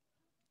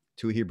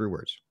 2 Hebrew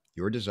words.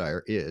 Your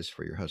desire is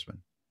for your husband.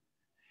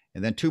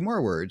 And then 2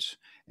 more words,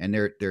 and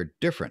they're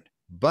different.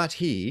 But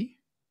he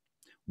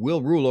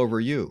will rule over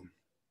you.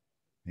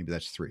 Maybe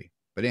that's 3.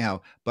 But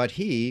anyhow, but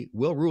he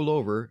will rule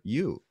over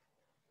you.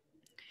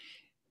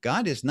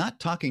 God is not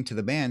talking to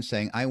the man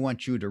saying, I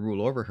want you to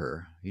rule over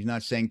her. He's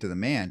not saying to the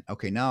man,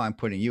 okay, now I'm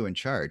putting you in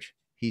charge.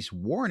 He's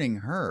warning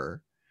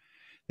her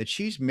that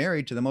she's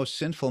married to the most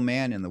sinful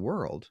man in the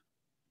world,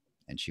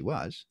 and she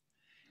was.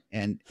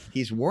 And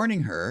he's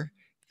warning her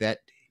that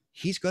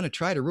he's going to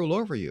try to rule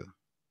over you.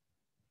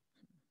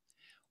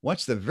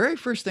 What's the very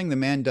first thing the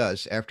man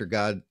does after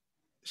God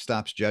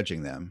stops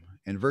judging them?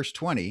 In verse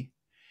 20,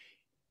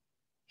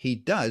 he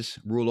does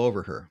rule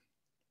over her.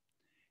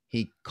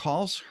 He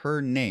calls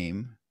her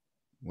name,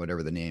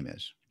 whatever the name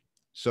is.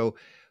 So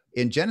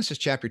in Genesis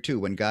chapter 2,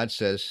 when God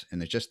says,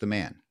 and it's just the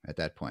man at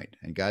that point,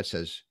 and God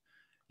says,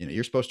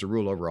 you're supposed to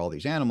rule over all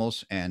these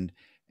animals, and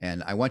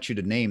I want you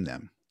to name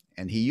them.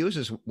 And he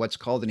uses what's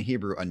called in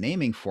Hebrew a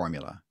naming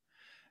formula.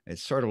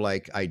 It's sort of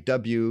like I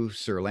W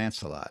Sir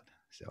Lancelot.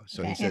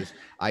 So he says,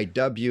 I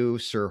W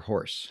Sir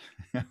Horse,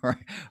 or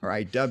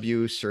I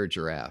W Sir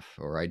Giraffe,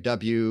 or I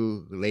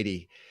W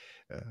Lady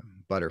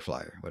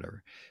Butterfly, or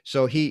whatever.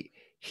 So he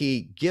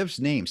gives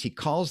names. He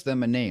calls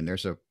them a name.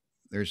 There's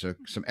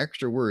some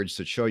extra words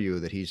that show you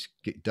that he's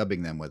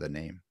dubbing them with a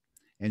name.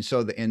 And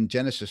so in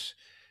Genesis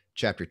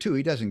chapter 2,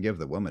 he doesn't give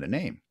the woman a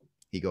name.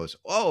 He goes,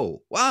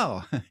 oh,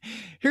 wow,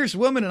 here's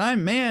woman and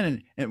I'm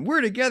man, and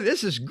we're together.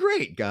 This is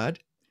great, God.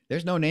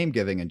 There's no name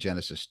giving in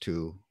Genesis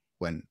 2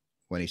 when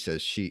he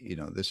says she,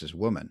 this is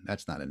woman.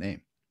 That's not a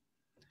name.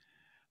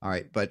 All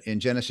right. But in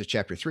Genesis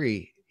chapter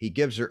 3, he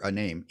gives her a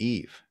name,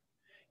 Eve.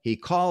 He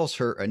calls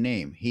her a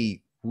name.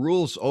 He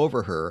rules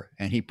over her,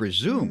 and he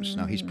presumes.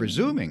 Now he's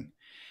presuming.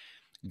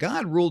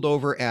 God ruled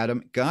over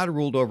Adam. God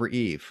ruled over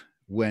Eve.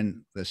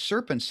 When the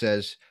serpent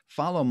says,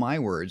 follow my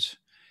words,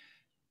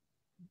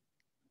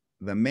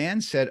 the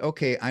man said,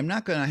 okay, I'm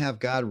not going to have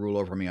God rule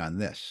over me on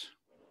this.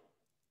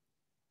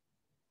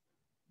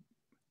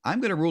 I'm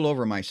going to rule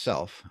over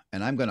myself,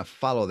 and I'm going to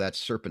follow that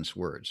serpent's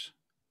words.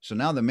 So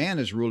now the man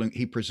is ruling.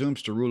 He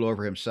presumes to rule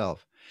over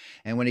himself.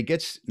 And when he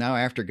gets, now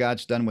after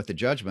God's done with the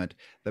judgment,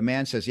 the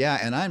man says, yeah,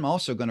 and I'm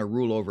also going to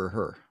rule over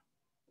her.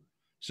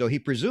 So he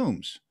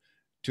presumes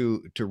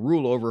to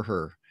rule over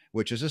her,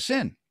 which is a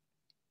sin.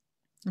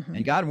 Mm-hmm.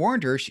 And God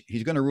warned her,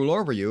 he's going to rule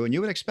over you, and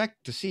you would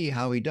expect to see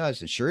how he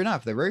does. And sure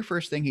enough, the very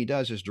first thing he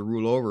does is to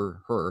rule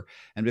over her.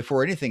 And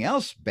before anything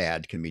else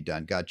bad can be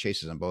done, God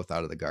chases them both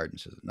out of the garden and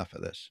says, enough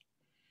of this.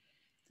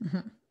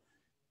 Mm-hmm.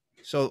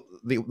 So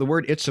the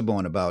word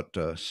itzabon about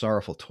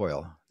sorrowful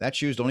toil,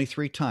 that's used only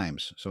 3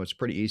 times. So it's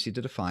pretty easy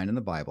to define in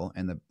the Bible.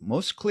 And the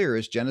most clear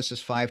is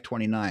Genesis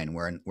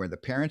 5:29, where the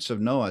parents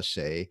of Noah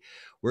say,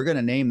 we're going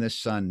to name this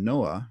son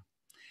Noah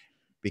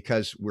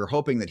because we're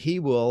hoping that he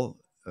will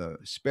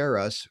spare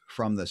us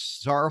from the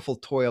sorrowful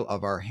toil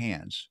of our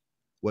hands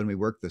when we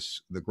work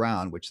the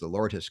ground which the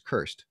Lord has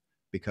cursed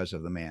because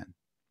of the man.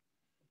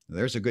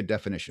 There's a good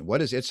definition.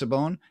 What is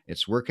itzabon?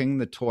 It's working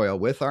the toil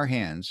with our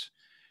hands,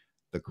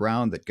 the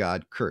ground that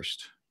God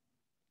cursed.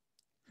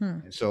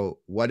 And so,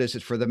 what is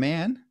it for the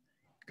man?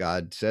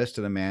 God says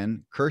to the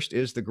man, cursed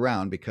is the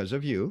ground because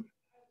of you.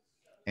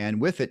 And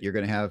with it, you're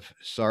going to have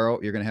sorrow,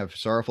 you're going to have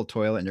sorrowful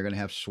toil, and you're going to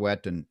have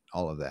sweat and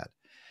all of that.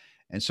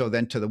 And so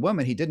then to the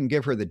woman, he didn't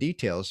give her the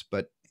details,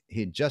 but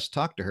he just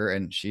talked to her,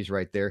 and she's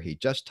right there. He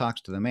just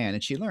talks to the man,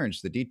 and she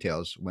learns the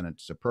details when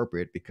it's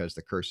appropriate because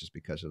the curse is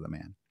because of the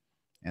man.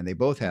 And they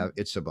both have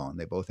itzabon.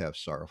 They both have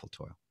sorrowful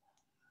toil.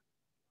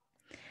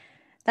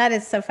 That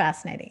is so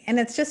fascinating. And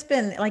it's just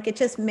been like, it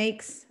just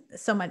makes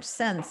so much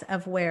sense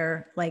of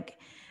where, like,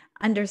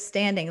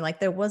 understanding, like,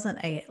 there wasn't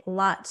a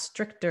lot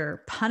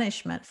stricter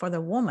punishment for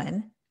the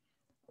woman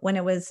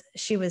when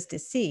she was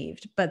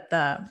deceived, but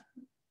the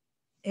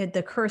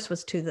curse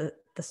was to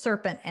the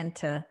serpent and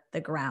to the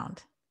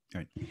ground.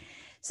 Right.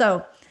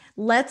 So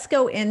let's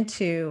go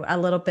into a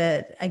little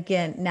bit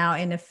again now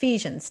in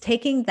Ephesians,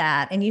 taking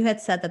that. And you had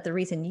said that the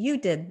reason you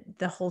did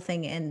the whole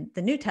thing in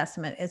the New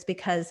Testament is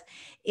because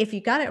if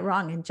you got it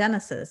wrong in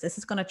Genesis, this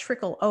is going to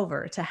trickle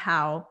over to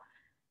how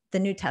the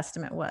New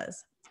Testament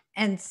was.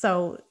 And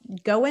so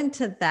go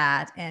into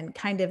that and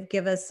kind of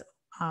give us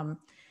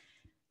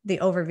the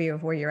overview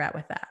of where you're at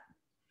with that.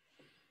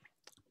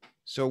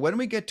 So when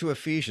we get to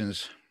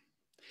Ephesians,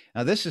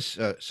 now this is,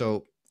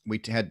 so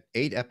we had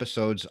 8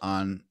 episodes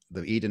on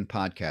the Eden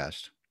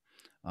podcast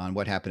on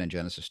what happened in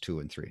Genesis 2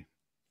 and 3,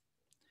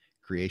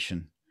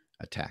 creation,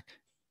 attack.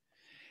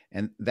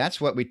 And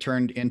that's what we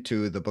turned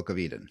into the Book of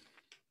Eden.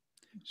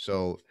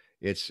 So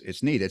it's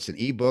neat. It's an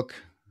ebook.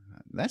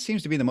 That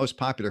seems to be the most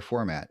popular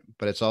format,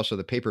 but it's also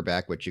the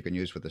paperback, which you can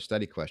use with the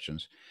study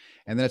questions.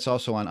 And then it's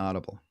also on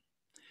Audible.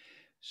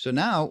 So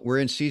now we're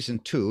in season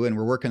 2 and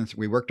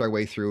we worked our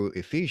way through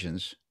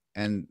Ephesians,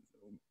 and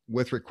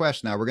with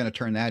request now we're going to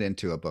turn that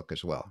into a book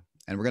as well.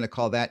 And we're going to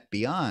call that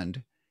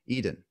Beyond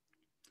Eden.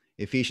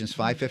 Ephesians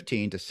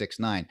 5:15 to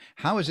 6:9.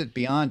 How is it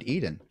beyond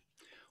Eden?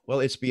 Well,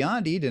 it's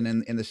beyond Eden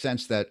in the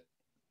sense that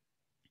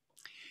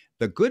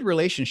the good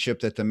relationship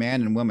that the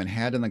man and woman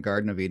had in the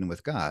Garden of Eden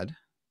with God,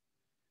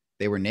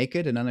 they were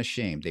naked and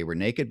unashamed. They were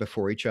naked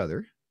before each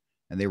other,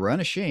 and they were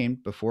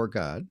unashamed before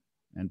God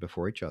and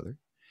before each other.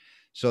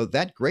 So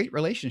that great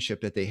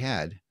relationship that they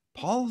had,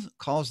 Paul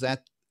calls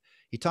that,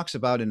 he talks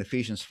about in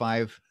Ephesians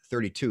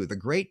 5:32, the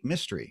great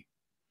mystery.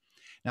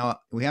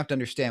 Now, we have to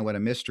understand what a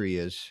mystery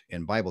is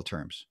in Bible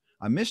terms.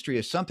 A mystery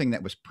is something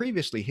that was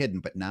previously hidden,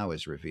 but now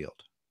is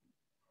revealed.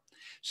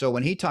 So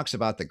when he talks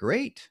about the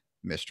great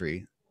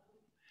mystery,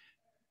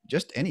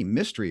 just any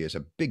mystery is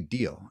a big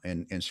deal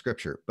in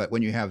Scripture. But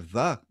when you have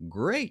the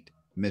great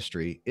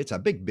mystery, it's a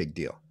big, big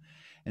deal.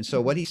 And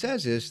so what he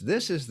says is,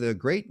 this is the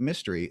great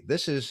mystery.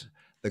 This is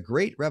the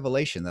great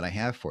revelation that I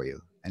have for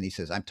you. And he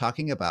says, I'm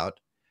talking about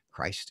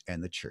Christ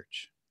and the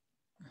church.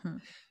 Mm-hmm.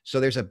 So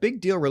there's a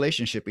big deal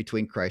relationship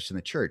between Christ and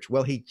the church.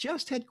 Well, he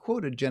just had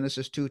quoted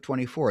Genesis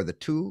 2:24, the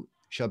two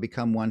shall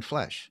become one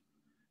flesh.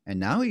 And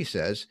now he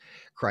says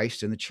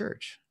Christ and the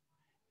church.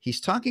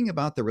 He's talking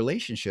about the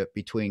relationship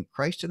between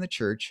Christ and the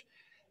church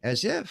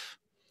as if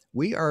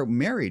we are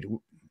married.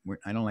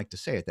 I don't like to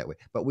say it that way,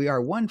 but we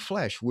are one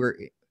flesh. We're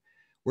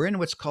in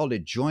what's called a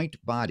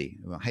joint body,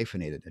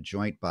 hyphenated, a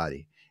joint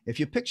body. If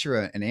you picture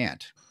an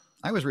ant,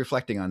 I was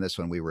reflecting on this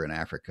when we were in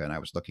Africa and I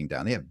was looking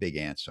down. They have big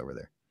ants over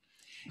there.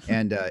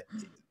 And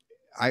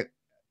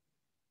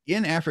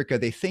in Africa,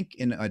 they think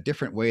in a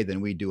different way than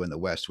we do in the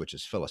West, which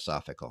is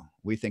philosophical.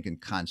 We think in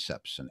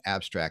concepts and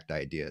abstract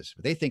ideas,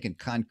 but they think in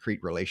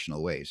concrete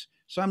relational ways.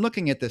 So I'm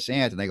looking at this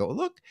ant and I go,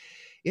 look,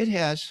 it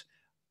has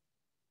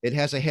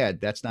a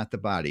head. That's not the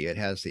body. It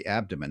has the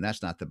abdomen.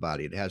 That's not the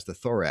body. It has the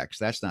thorax.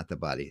 That's not the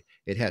body.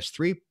 It has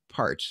 3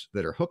 parts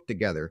that are hooked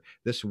together.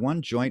 This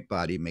one joint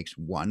body makes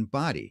one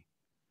body.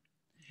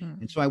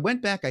 And so I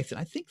went back. I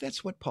think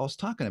that's what Paul's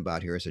talking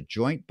about here, is a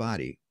joint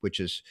body, which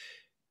is,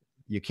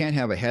 you can't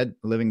have a head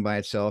living by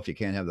itself. You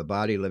can't have the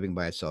body living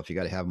by itself. You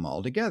got to have them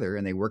all together,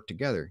 and they work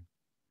together.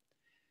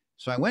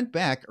 So I went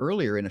back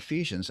earlier in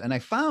Ephesians, and I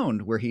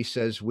found where he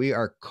says we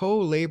are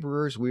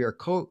co-laborers, we are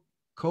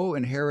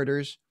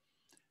co-inheritors,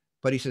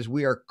 but he says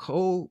we are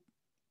co-body.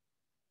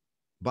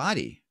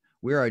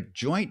 We are a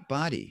joint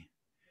body.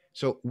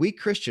 So we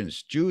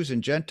Christians, Jews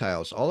and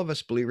Gentiles, all of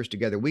us believers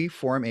together, we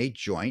form a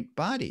joint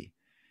body.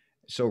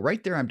 So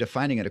right there, I'm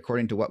defining it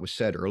according to what was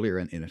said earlier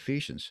in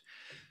Ephesians.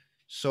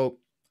 So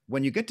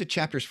when you get to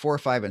chapters 4,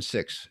 5, and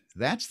 6,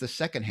 that's the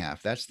second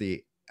half. That's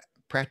the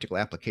practical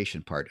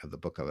application part of the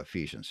book of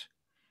Ephesians.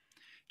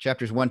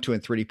 Chapters 1, 2,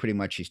 and 3, pretty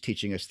much he's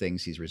teaching us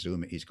things. He's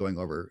going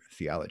over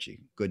theology,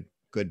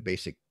 good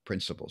basic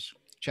principles.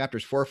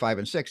 chapters 4, 5,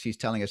 and 6, he's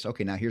telling us,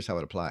 okay, now here's how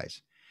it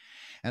applies.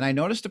 And I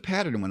noticed a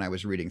pattern when I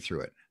was reading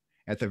through it.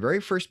 At the very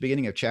first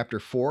beginning of chapter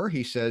 4,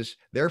 he says,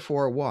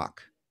 therefore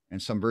walk.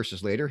 And some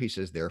verses later, he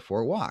says,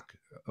 therefore walk.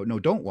 Oh, no,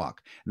 don't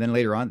walk. And then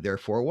later on,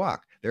 therefore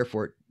walk.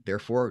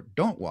 Therefore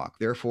don't walk.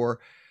 Therefore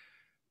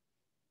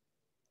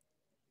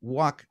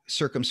walk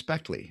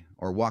circumspectly,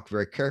 or walk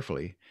very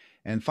carefully.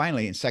 And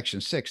finally, in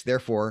section 6,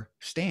 therefore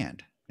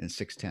stand in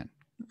 6:10.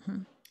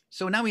 Mm-hmm.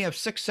 So now we have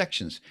 6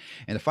 sections.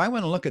 And if I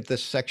want to look at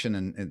this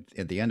section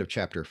at the end of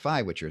chapter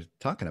 5, which you're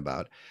talking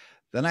about,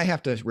 then I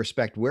have to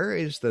respect where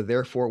is the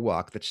therefore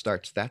walk that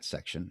starts that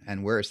section,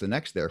 and where is the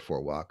next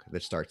therefore walk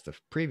that starts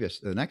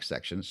the next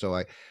section.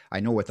 So I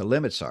know what the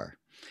limits are.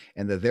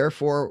 And the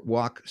therefore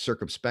walk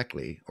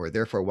circumspectly, or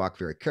therefore walk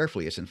very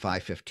carefully, is in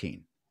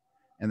 5:15.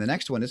 And the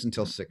next one is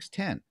until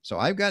 6:10. So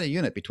I've got a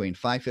unit between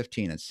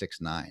 5:15 and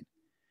 6:9.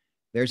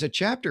 There's a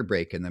chapter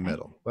break in the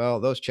middle. Well,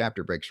 those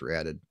chapter breaks were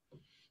added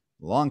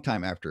a long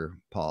time after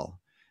Paul,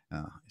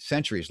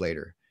 centuries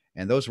later,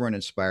 and those weren't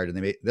inspired.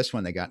 And this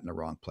one they got in the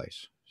wrong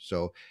place.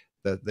 So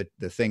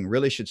the thing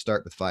really should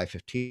start with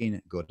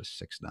 5:15, go to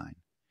 6:9.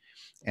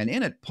 And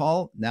in it,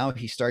 Paul, now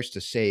he starts to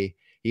say,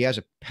 he has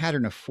a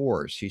pattern of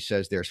 4s. He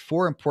says there's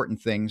 4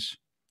 important things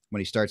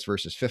when he starts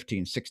verses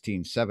 15,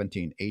 16,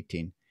 17,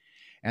 18.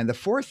 And the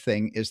 4th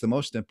thing is the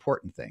most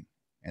important thing,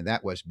 and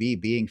that was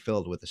being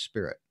filled with the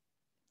Spirit.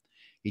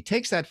 He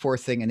takes that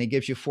 4th thing and he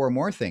gives you 4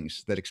 more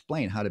things that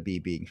explain how to be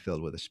being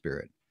filled with the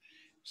Spirit.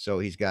 So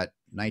he's got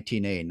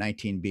 19a,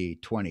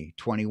 19b, 20,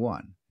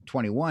 21.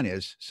 21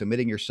 is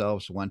submitting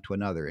yourselves one to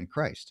another in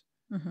Christ.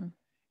 Mm-hmm.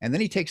 And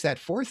then he takes that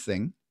 4th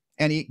thing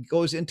and he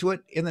goes into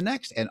it in the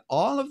next. And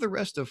all of the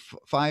rest of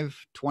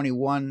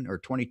 5:21 or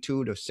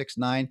 22 to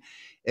 6:9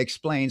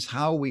 explains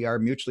how we are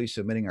mutually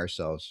submitting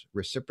ourselves,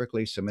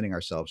 reciprocally submitting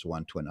ourselves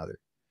one to another.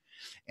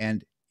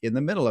 And in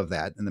the middle of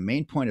that, and the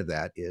main point of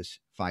that, is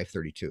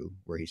 5:32,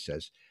 where he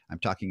says, I'm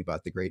talking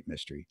about the great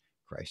mystery,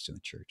 Christ in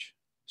the church.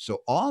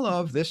 So all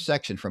of this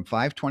section from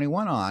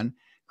 5:21 on,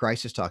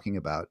 Christ is talking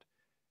about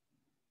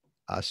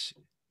us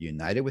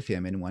united with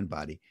him in one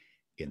body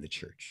in the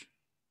church.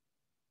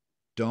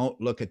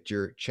 Don't look at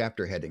your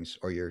chapter headings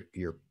or your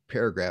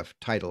paragraph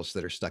titles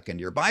that are stuck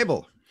into your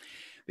Bible,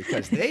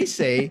 because they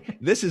say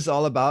this is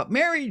all about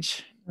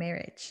marriage.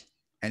 Marriage.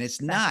 And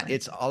it's not.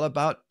 It's all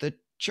about the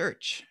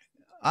church.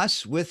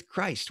 Us with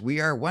Christ. We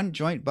are one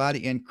joint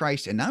body in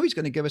Christ. And now he's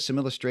going to give us some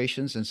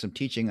illustrations and some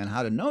teaching on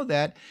how to know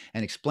that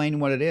and explain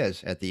what it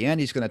is. At the end,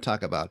 he's going to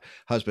talk about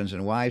husbands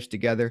and wives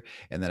together,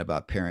 and then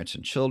about parents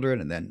and children,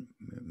 and then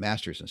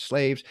masters and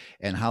slaves,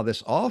 and how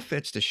this all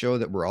fits to show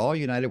that we're all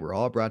united, we're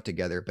all brought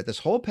together. But this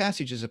whole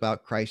passage is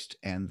about Christ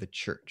and the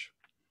church,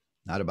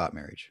 not about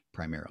marriage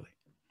primarily.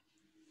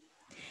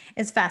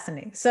 It's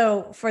fascinating.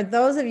 So for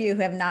those of you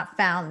who have not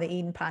found the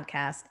Eden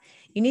podcast,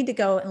 you need to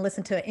go and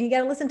listen to it. And you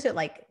got to listen to it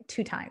like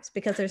 2 times,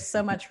 because there's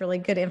so much really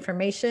good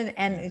information,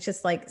 and it's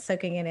just like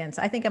soaking it in.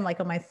 So I think I'm like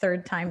on my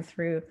 3rd time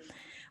through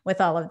with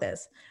all of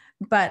this.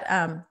 But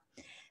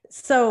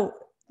so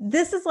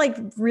this has like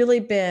really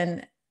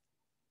been,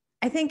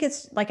 I think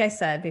it's, like I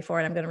said before,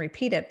 and I'm going to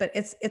repeat it, but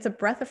it's a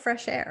breath of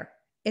fresh air.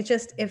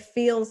 It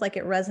feels like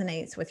it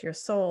resonates with your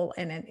soul.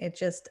 And it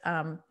just,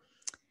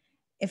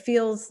 it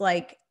feels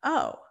like,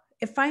 oh,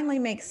 it finally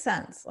makes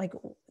sense. Like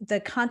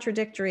the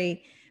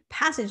contradictory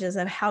passages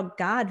of how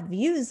God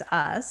views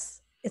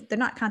us, they're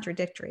not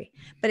contradictory,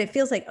 but it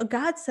feels like, oh,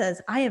 God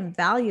says, I am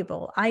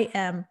valuable. I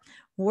am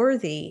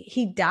worthy.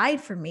 He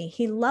died for me.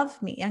 He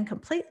loved me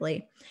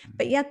incompletely.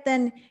 But yet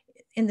then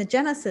in the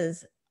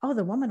Genesis, oh,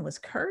 the woman was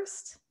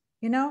cursed,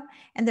 and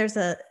there's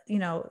a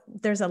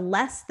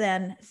less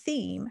than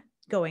theme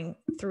going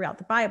throughout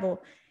the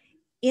Bible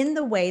in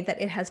the way that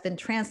it has been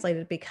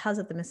translated because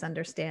of the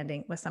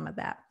misunderstanding with some of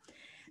that.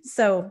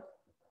 So,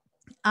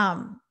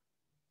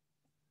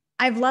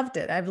 I've loved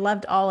it. I've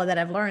loved all of that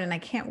I've learned, and I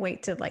can't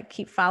wait to like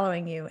keep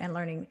following you and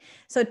learning.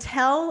 So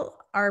tell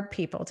our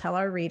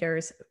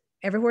readers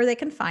everywhere they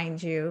can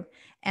find you.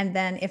 And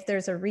then if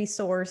there's a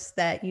resource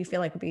that you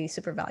feel like would be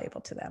super valuable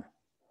to them.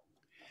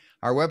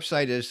 Our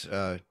website is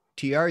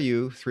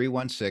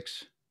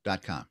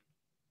tru316.com.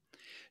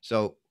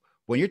 So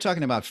when you're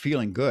talking about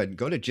feeling good,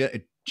 go to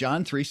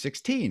John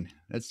 3:16.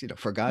 That's,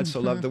 for God so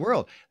loved the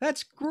world.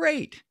 That's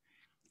great.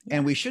 Yes.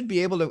 And we should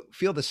be able to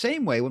feel the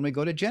same way when we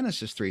go to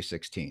Genesis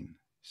 3:16.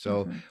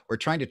 So we're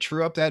trying to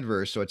true up that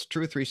verse. So it's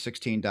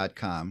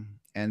tru316.com.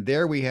 And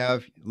there we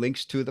have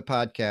links to the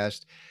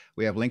podcast.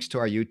 We have links to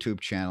our YouTube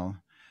channel.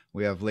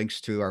 We have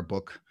links to our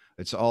book.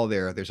 It's all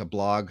there. There's a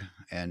blog,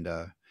 and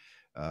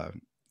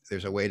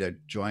there's a way to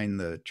join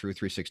the Tru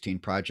 316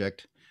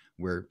 project.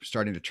 We're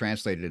starting to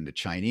translate it into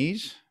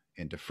Chinese,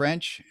 into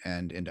French,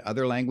 and into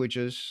other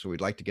languages. So we'd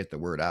like to get the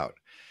word out.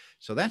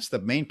 So that's the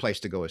main place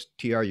to go, is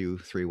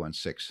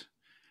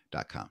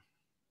tru316.com.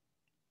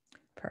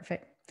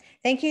 Perfect.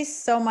 Thank you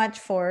so much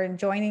for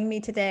joining me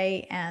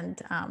today. And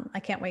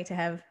I can't wait to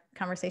have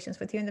conversations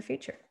with you in the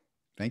future.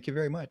 Thank you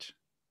very much.